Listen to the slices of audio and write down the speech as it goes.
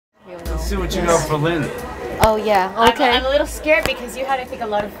see what you got for Lynn. Oh yeah, okay. I'm a little scared because you had, I think, a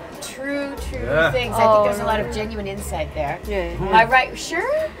lot of true things. I think there's a lot of genuine insight there. Yeah. My right,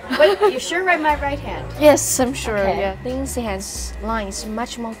 sure? But you sure right my right hand? Yes, I'm sure. Okay. Yeah, Lynn's hands line is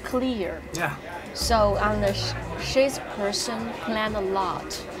much more clear. Yeah. So, and she's a person plan a lot.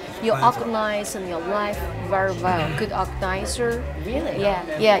 You organize in your life very well. Good organizer. Really? Yeah,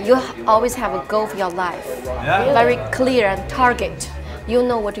 yeah. You always have a goal for your life. Yeah. Really? Very clear and target. You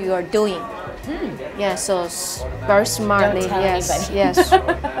know what you are doing. Yeah, so very smartly. Don't tell Yes, anybody.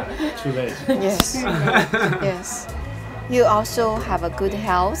 yes, Too late. yes, yes. You also have a good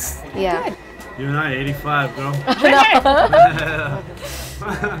health. Yeah. Good. You're not 85, girl.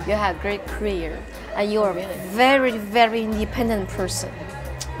 You have great career, and you are a very, very independent person.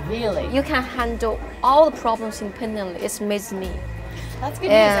 Really? You can handle all the problems independently. It amazes me. That's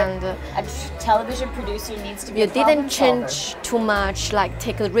good And news. A television producer needs to be you a problem didn't change too much, like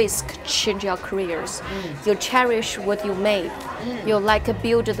take a risk, change your careers. You cherish what you made. You like to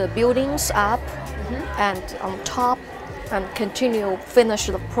build the buildings up and on top, and continue finish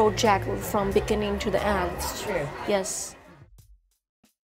the project from beginning to the end. It's true. Yes.